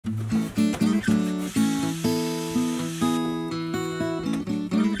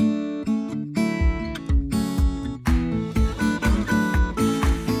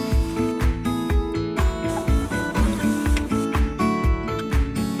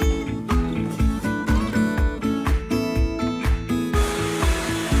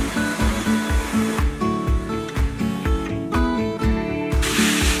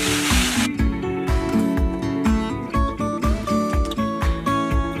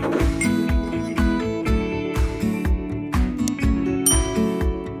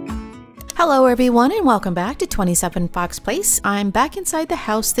Hello everyone and welcome back to 27 Fox Place. I'm back inside the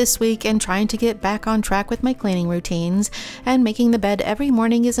house this week and trying to get back on track with my cleaning routines, and making the bed every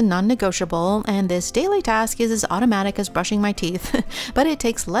morning is a non-negotiable, and this daily task is as automatic as brushing my teeth. But it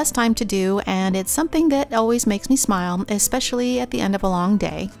takes less time to do, and it's something that always makes me smile, especially at the end of a long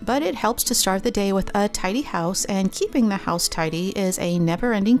day. But it helps to start the day with a tidy house, and keeping the house tidy is a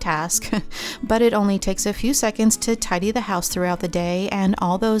never-ending task. But it only takes a few seconds to tidy the house throughout the day, and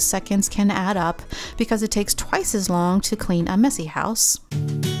all those seconds can add up because it takes twice as long to clean a messy house.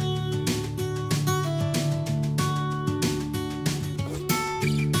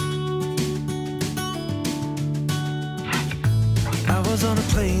 I was on a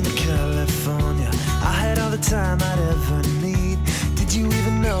plane to California. I had all the time I'd ever need. Did you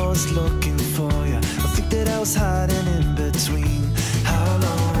even know I was looking for you? I think that I was hiding in between. How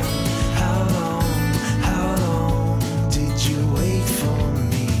long, how long, how long did you wait for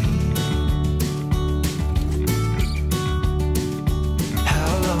me?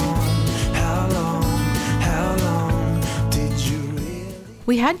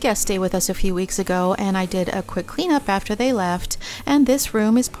 We had guests stay with us a few weeks ago, and I did a quick cleanup after they left, and this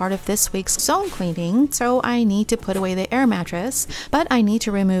room is part of this week's zone cleaning, so I need to put away the air mattress, but I need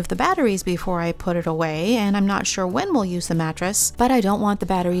to remove the batteries before I put it away, and I'm not sure when we'll use the mattress, but I don't want the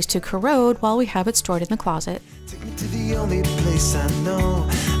batteries to corrode while we have it stored in the closet. Take me to the only place I know.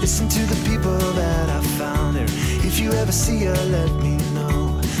 Listen to the people that I found there. If you ever see her, let me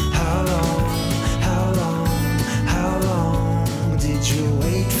know. How long, how long, how long did you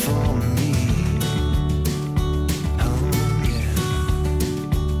wait for me? Oh yeah.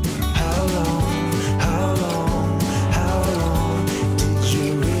 How long, how long, how long did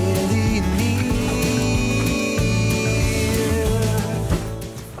you really need?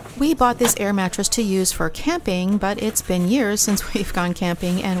 We bought this air mattress to use for camping, but it's been years since we've gone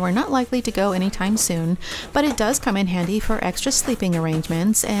camping and we're not likely to go anytime soon. But it does come in handy for extra sleeping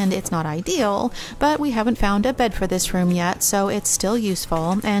arrangements, and it's not ideal, but we haven't found a bed for this room yet, so it's still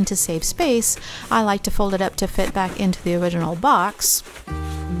useful, and to save space, I like to fold it up to fit back into the original box.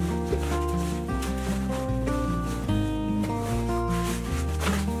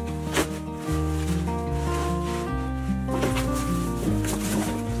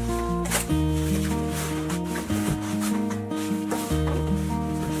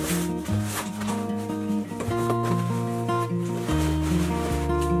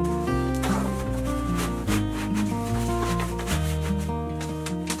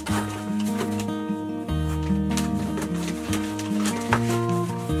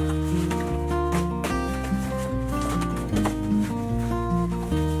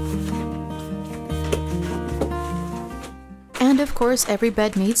 And of course, every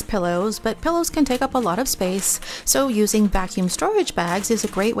bed needs pillows, but pillows can take up a lot of space, so using vacuum storage bags is a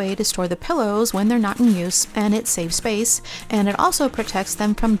great way to store the pillows when they're not in use, and it saves space, and it also protects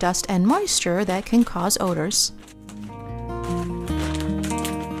them from dust and moisture that can cause odors.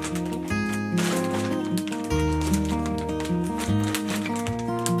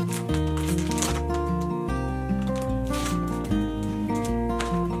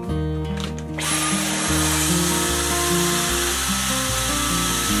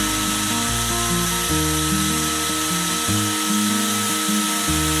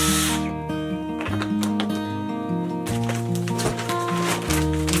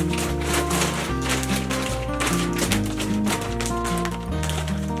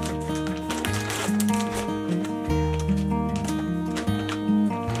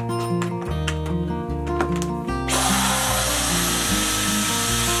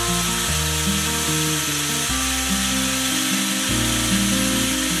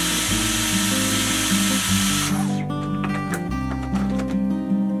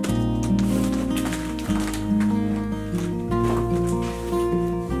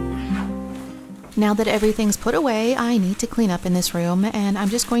 Now that everything's put away, I need to clean up in this room, and I'm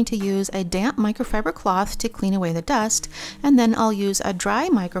just going to use a damp microfiber cloth to clean away the dust, and then I'll use a dry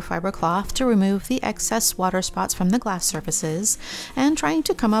microfiber cloth to remove the excess water spots from the glass surfaces. And trying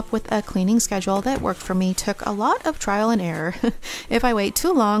to come up with a cleaning schedule that worked for me took a lot of trial and error. If I wait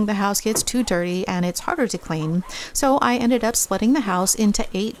too long, the house gets too dirty and it's harder to clean. So I ended up splitting the house into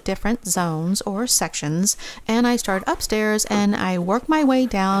 8 different zones or sections, and I start upstairs and I work my way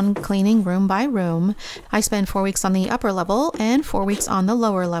down, cleaning room by room. I spend 4 weeks on the upper level and 4 weeks on the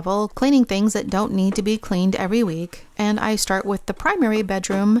lower level, cleaning things that don't need to be cleaned every week. And I start with the primary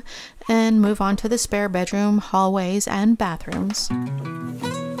bedroom and move on to the spare bedroom, hallways, and bathrooms.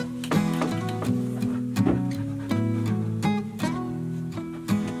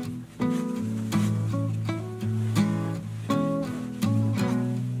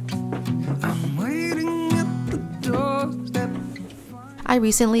 I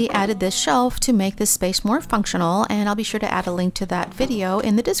recently added this shelf to make this space more functional, and I'll be sure to add a link to that video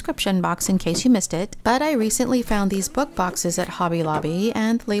in the description box in case you missed it. But I recently found these book boxes at Hobby Lobby,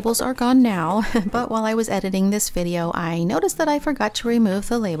 and labels are gone now. But while I was editing this video, I noticed that I forgot to remove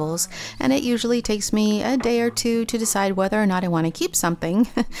the labels, and it usually takes me a day or two to decide whether or not I want to keep something,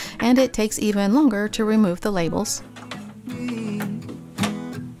 and it takes even longer to remove the labels.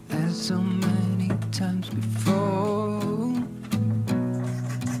 As so many times before,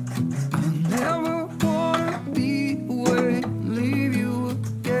 I'll never wanna be away, leave you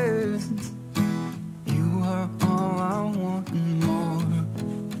again. You are all I want and more.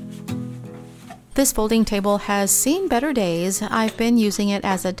 This folding table has seen better days. I've been using it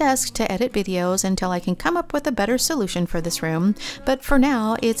as a desk to edit videos until I can come up with a better solution for this room, but for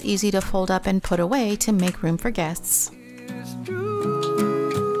now it's easy to fold up and put away to make room for guests. It's true.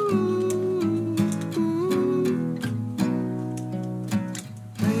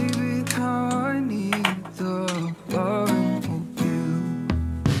 Baby, how I need the loving of you.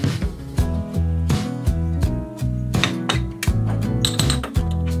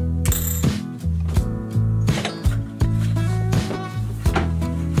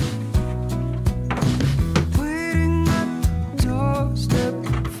 Waiting at the doorstep,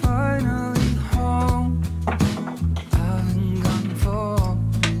 finally home. I've been gone for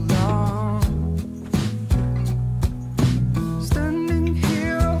too long. Standing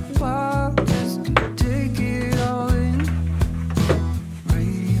here a while just to take it all in.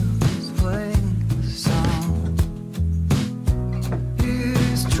 Radio is playing the song. It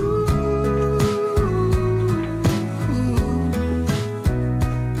is true.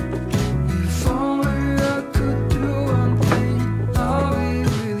 If only I could do one thing, I'll be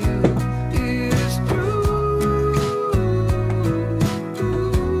with you. It is true.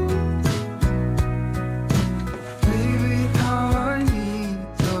 Baby, how I need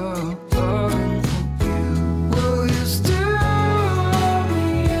the loving of you. Will you still love me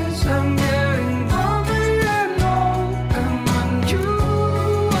as I'm getting hungry and old? And when you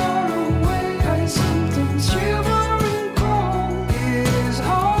are away, I sometimes shiver and cold. It is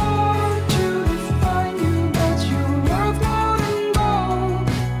hard to define you, but you're worth more than gold.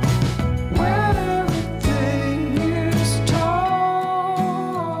 When everything is told.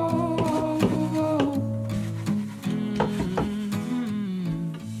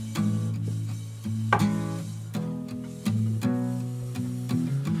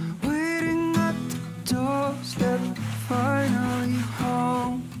 Waiting at the doorstep, finally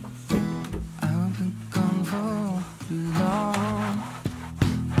home. I've been gone for too long.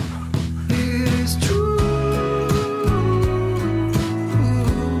 It is true.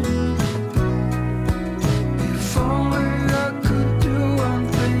 If only I could do one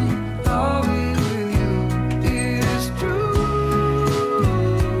thing, I'll be with you. It is true.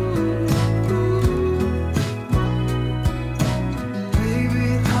 Baby,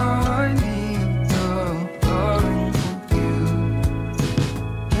 how I need the loving of you.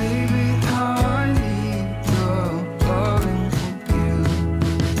 Baby, how I need the loving of you.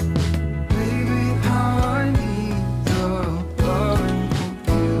 Baby, how I need the loving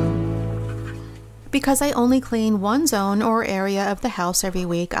of you. Because I only clean one zone or area of the house every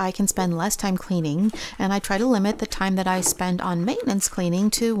week, I can spend less time cleaning, and I try to limit the time that I spend on maintenance cleaning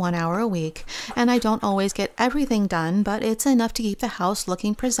to 1 hour a week. And I don't always get everything done, but it's enough to keep the house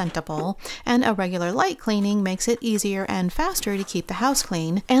looking presentable, and a regular light cleaning makes it easier and faster to keep the house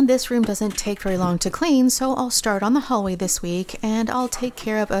clean. And this room doesn't take very long to clean, so I'll start on the hallway this week, and I'll take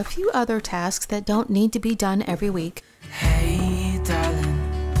care of a few other tasks that don't need to be done every week. Hey, darling,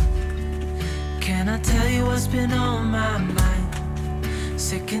 can I tell you what's been on my mind?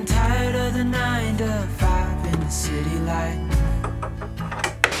 Sick and tired of the 9 to 5 in the city light.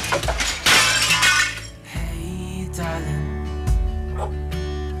 Hey, darling,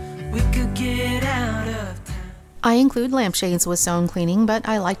 we could get out of town. I include lampshades with zone cleaning, but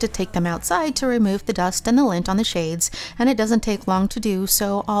I like to take them outside to remove the dust and the lint on the shades, and it doesn't take long to do,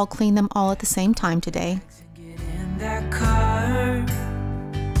 so I'll clean them all at the same time today. Get in that car,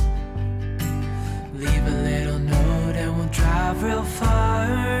 leave a little note and we'll drive real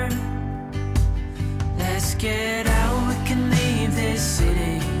far. Let's get out, we can leave this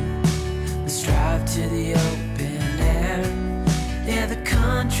city. Let's drive to the open air. Yeah, the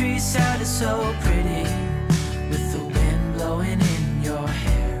countryside is so pretty, with the wind blowing in your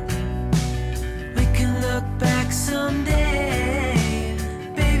hair. We can look back someday.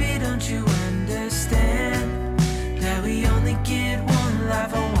 Baby, don't you understand that we only get one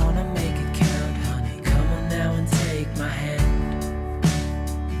life? I wanna make it count, honey. Come on now and take my hand.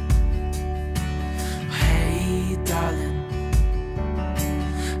 Hey, darling,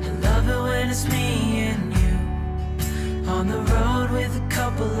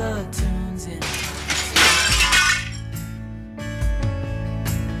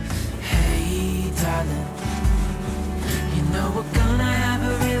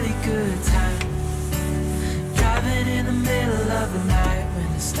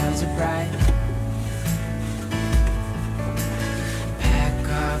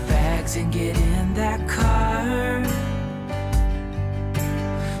 bags and get in that car.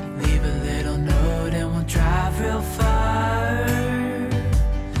 Leave a little note and we'll drive real far.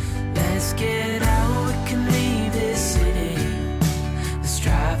 Let's get out, we can leave this city. Let's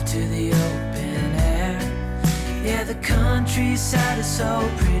drive to the open air. Yeah, the countryside is so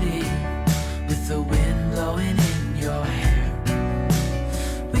pretty, with the wind blowing in your hair.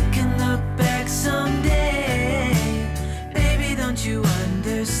 We can look back someday. Baby, don't you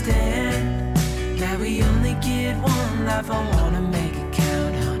understand that we only get one life? I wanna make it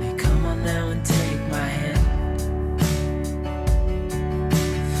count, honey. Come on now and take my hand.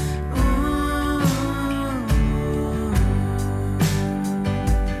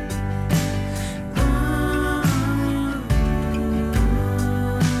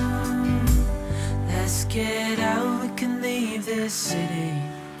 Get out, we can leave this city.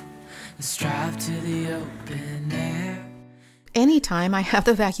 Let's drive to the open air. Anytime I have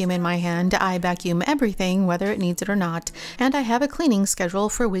the vacuum in my hand, I vacuum everything, whether it needs it or not. And I have a cleaning schedule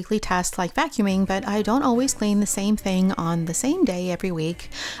for weekly tasks like vacuuming, but I don't always clean the same thing on the same day every week.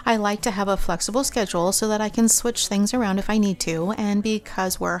 I like to have a flexible schedule so that I can switch things around if I need to, and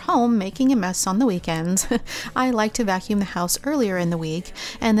because we're home making a mess on the weekends, I like to vacuum the house earlier in the week,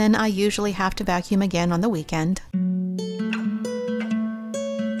 and then I usually have to vacuum again on the weekend.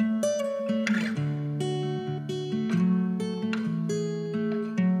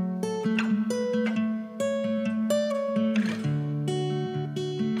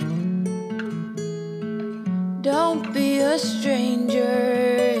 Don't be a stranger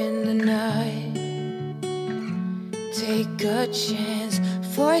in the night. Take a chance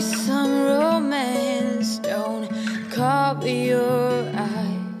for some romance. Don't cover your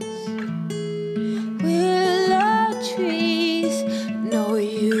eyes. Willow trees know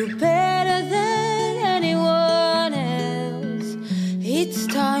you better than anyone else. It's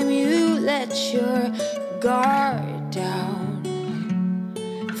time you let your guard down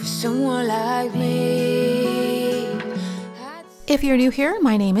for someone like me. If you're new here,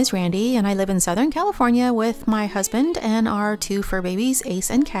 my name is Randy and I live in Southern California with my husband and our two fur babies, Ace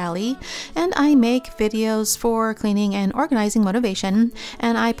and Callie, and I make videos for cleaning and organizing motivation,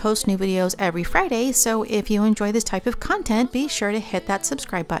 and I post new videos every Friday, so if you enjoy this type of content, be sure to hit that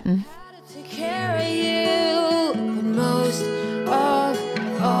subscribe button. Take care of you, but most of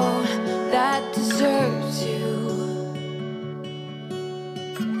all that deserves you.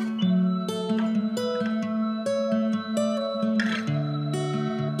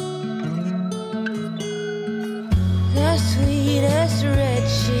 The sweetest red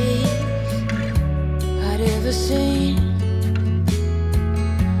cheese I'd ever seen.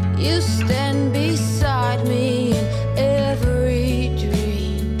 You stand beside me in every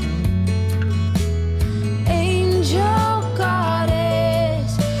dream. Angel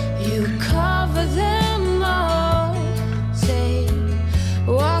goddess, you cover them all. Say,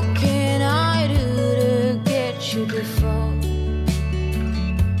 what can I do to get you to fall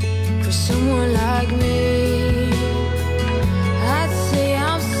for someone like me?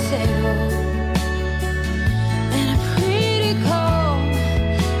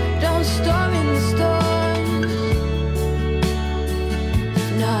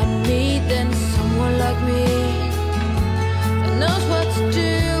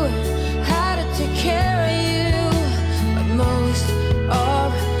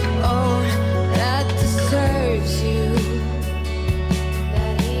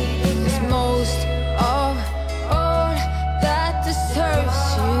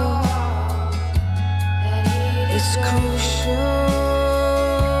 It's crucial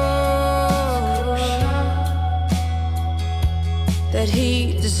that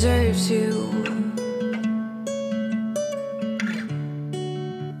he deserves you.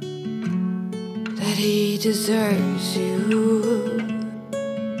 That he deserves you.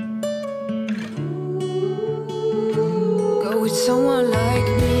 Go with someone like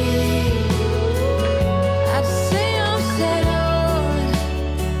me. I'd say I'm settled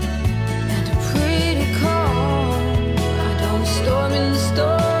and a pretty calm. I don't storm in the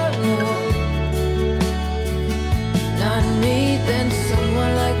storm, no. Not me, then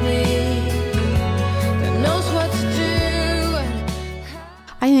someone like me that knows what to do.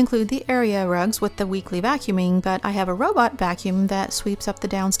 I include the area rugs with the weekly vacuuming, but I have a robot vacuum that sweeps up the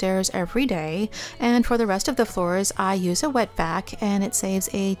downstairs every day, and for the rest of the floors I use a wet vac, and it saves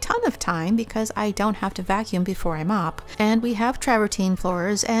a ton of time because I don't have to vacuum before I mop. And we have travertine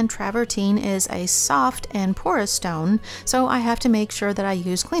floors, and travertine is a soft and porous stone, so I have to make sure that I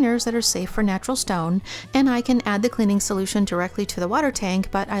use cleaners that are safe for natural stone, and I can add the cleaning solution directly to the water tank,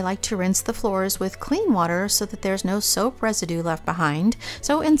 but I like to rinse the floors with clean water so that there's no soap residue left behind.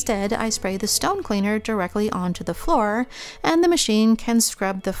 So in Instead, I spray the stone cleaner directly onto the floor, and the machine can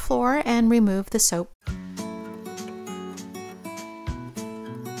scrub the floor and remove the soap.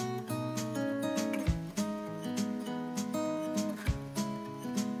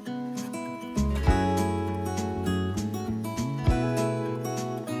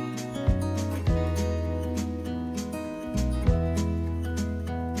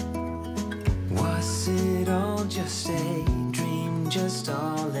 Was it all just a dream, just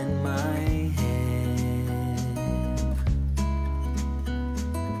all in my head?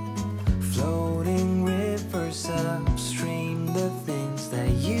 Floating rivers upstream, the things that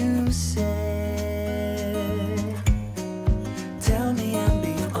you said. Tell me and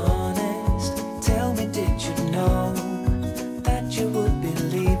be honest, tell me, did you know that you would be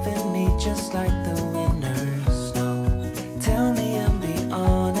leaving me just like the winter's snow? Tell me and be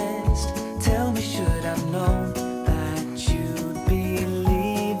honest, tell me, should I've known that you'd be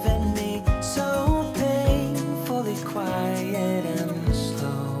leaving me so painfully quiet and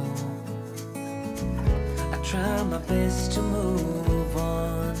slow? I try my best to move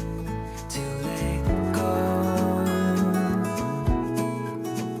on, to let go.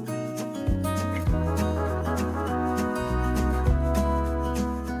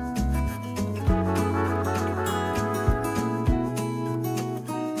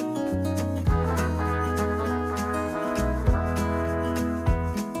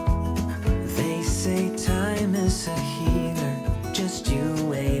 They say time is a healer, just you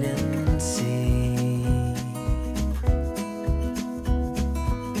wait and see.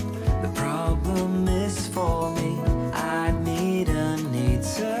 The problem is for me, I need an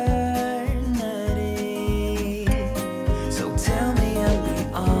eternity. So tell me and be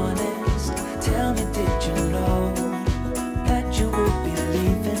honest, tell me, did you know that you would be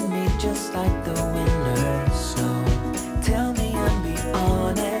leaving me just like the winter snow? Tell me and be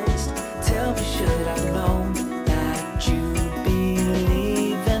honest, tell me, should I've known that you'd be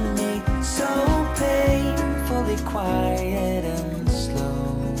leaving me so painfully quiet and slow?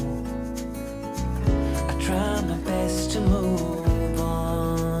 I try my best to move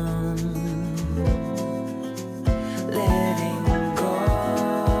on, letting go.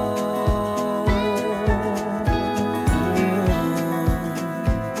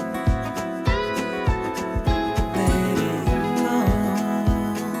 Letting go.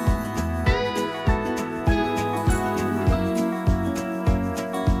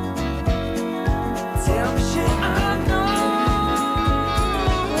 Tell me, should I know?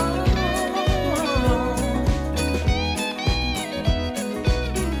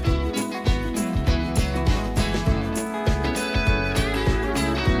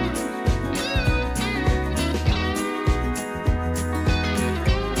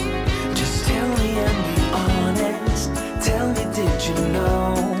 Just tell me and be honest, tell me, did you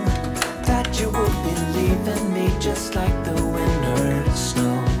know that you would be leaving me just like the winter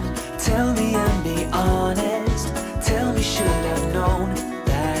snow? Tell me and be honest, tell me, should I've known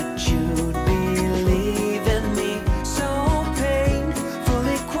that you'd be leaving me so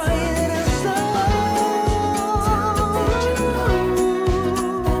painfully quiet and slow? Did you know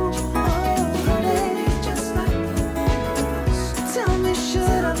that you would be leaving me just like the winter snow? Tell me,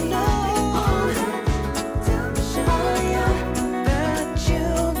 should I know? Tell me, should I know that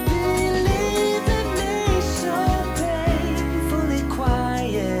you'd be leaving me so painfully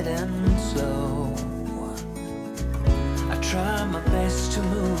quiet and slow? I try my best to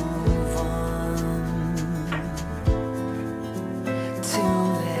move on, to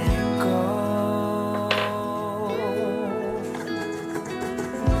let go.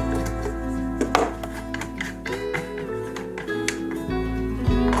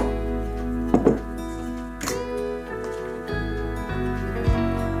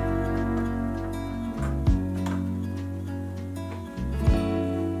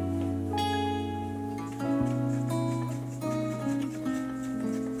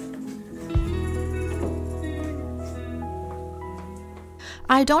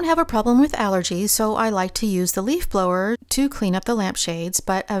 I don't have a problem with allergies, so I like to use the leaf blower to clean up the lampshades,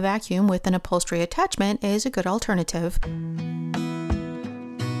 but a vacuum with an upholstery attachment is a good alternative.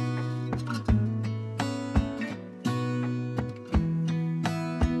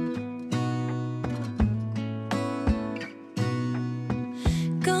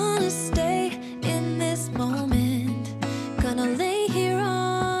 Gonna stay in this moment, gonna lay here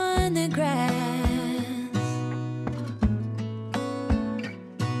on the grass.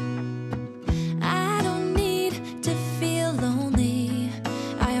 I don't need to feel lonely,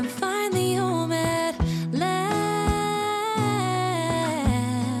 I am finally home at last.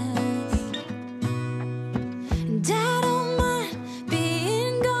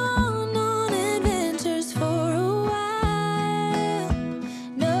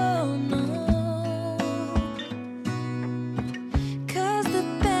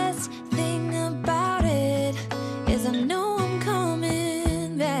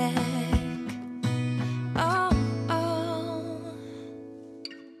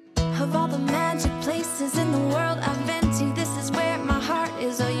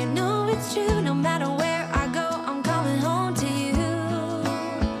 it's true. No matter where I go, I'm coming home to you.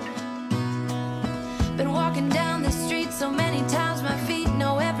 Been walking down the street so many times, my feet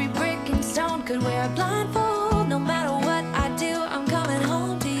know every brick and stone. Could wear a blindfold. No matter what I do, I'm coming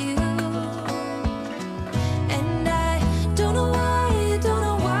home to you. And I don't know why, don't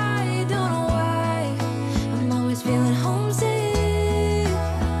know why, don't know why, I'm always feeling homesick.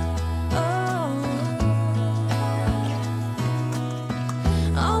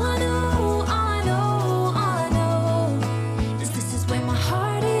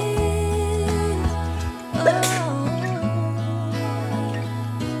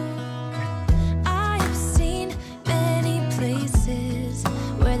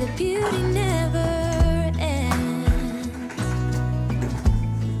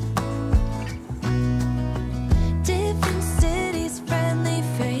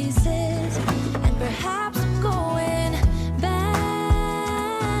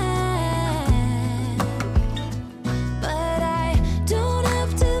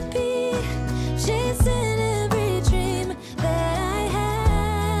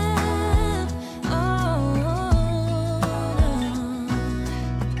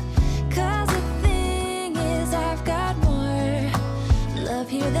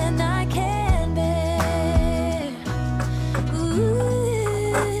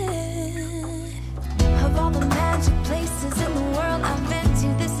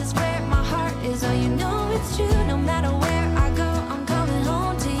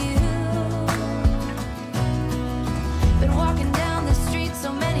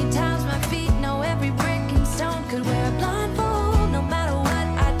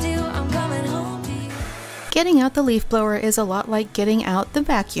 Getting out the leaf blower is a lot like getting out the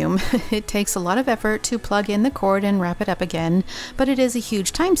vacuum. It takes a lot of effort to plug in the cord and wrap it up again, but it is a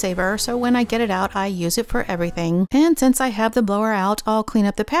huge time saver, so when I get it out, I use it for everything. And since I have the blower out, I'll clean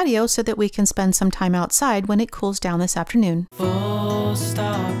up the patio so that we can spend some time outside when it cools down this afternoon. Full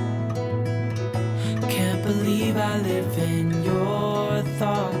stop. Can't believe I live in your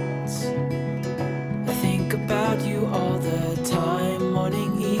thoughts. I think about you all the time,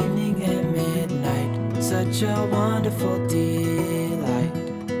 morning, evening, and midnight. Such a wonderful delight.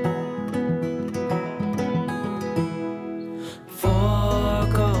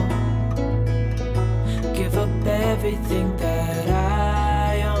 Forgo, give up everything that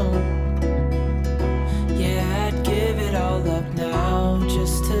I own. Yeah, I'd give it all up now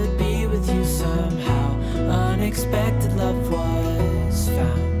just to be with you somehow. Unexpected love was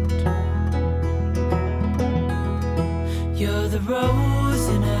found. You're the rose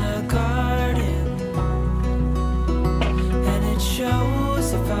in a garden,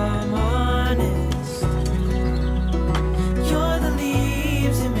 shows if I'm honest. You're the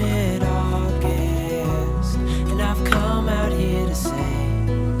leaves in mid-August, and I've come out here to say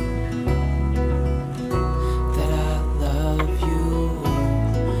that I love you.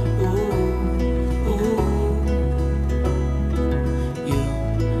 Ooh, ooh, you,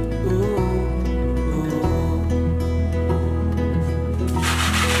 ooh, ooh.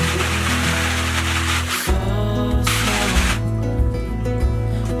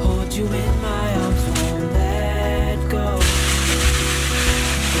 You in my arms, won't let go.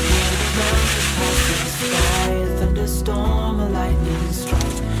 The world around us passes by, a thunderstorm, a lightning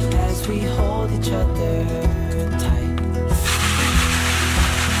strike, as we hold each other tight.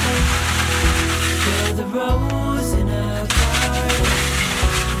 You're the rose in a garden,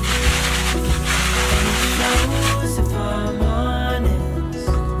 and it shows if I'm honest.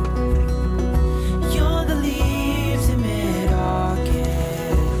 You're the leaves in mid-August,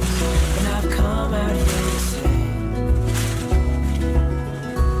 come out here to say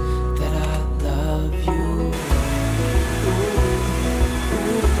that I love you.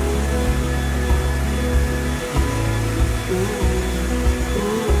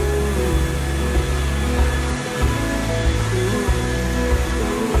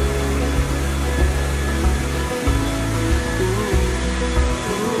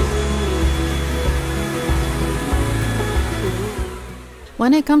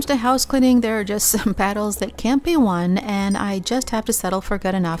 When it comes to house cleaning, there are just some battles that can't be won, and I just have to settle for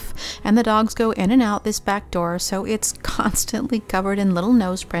good enough. And the dogs go in and out this back door, so it's constantly covered in little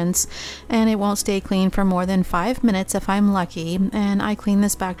nose prints, and it won't stay clean for more than 5 minutes if I'm lucky. And I clean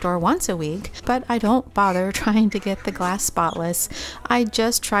this back door once a week, but I don't bother trying to get the glass spotless. I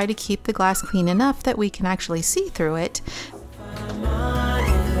just try to keep the glass clean enough that we can actually see through it.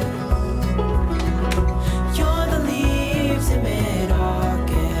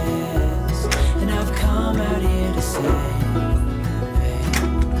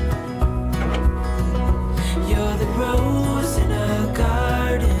 You're the rose in a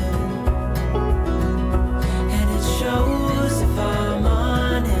garden,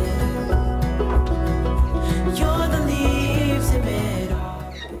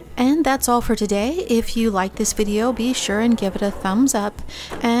 that's all for today. If you like this video, be sure and give it a thumbs up.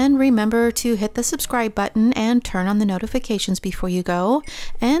 And remember to hit the subscribe button and turn on the notifications before you go.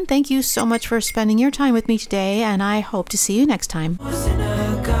 And thank you so much for spending your time with me today, and I hope to see you next time.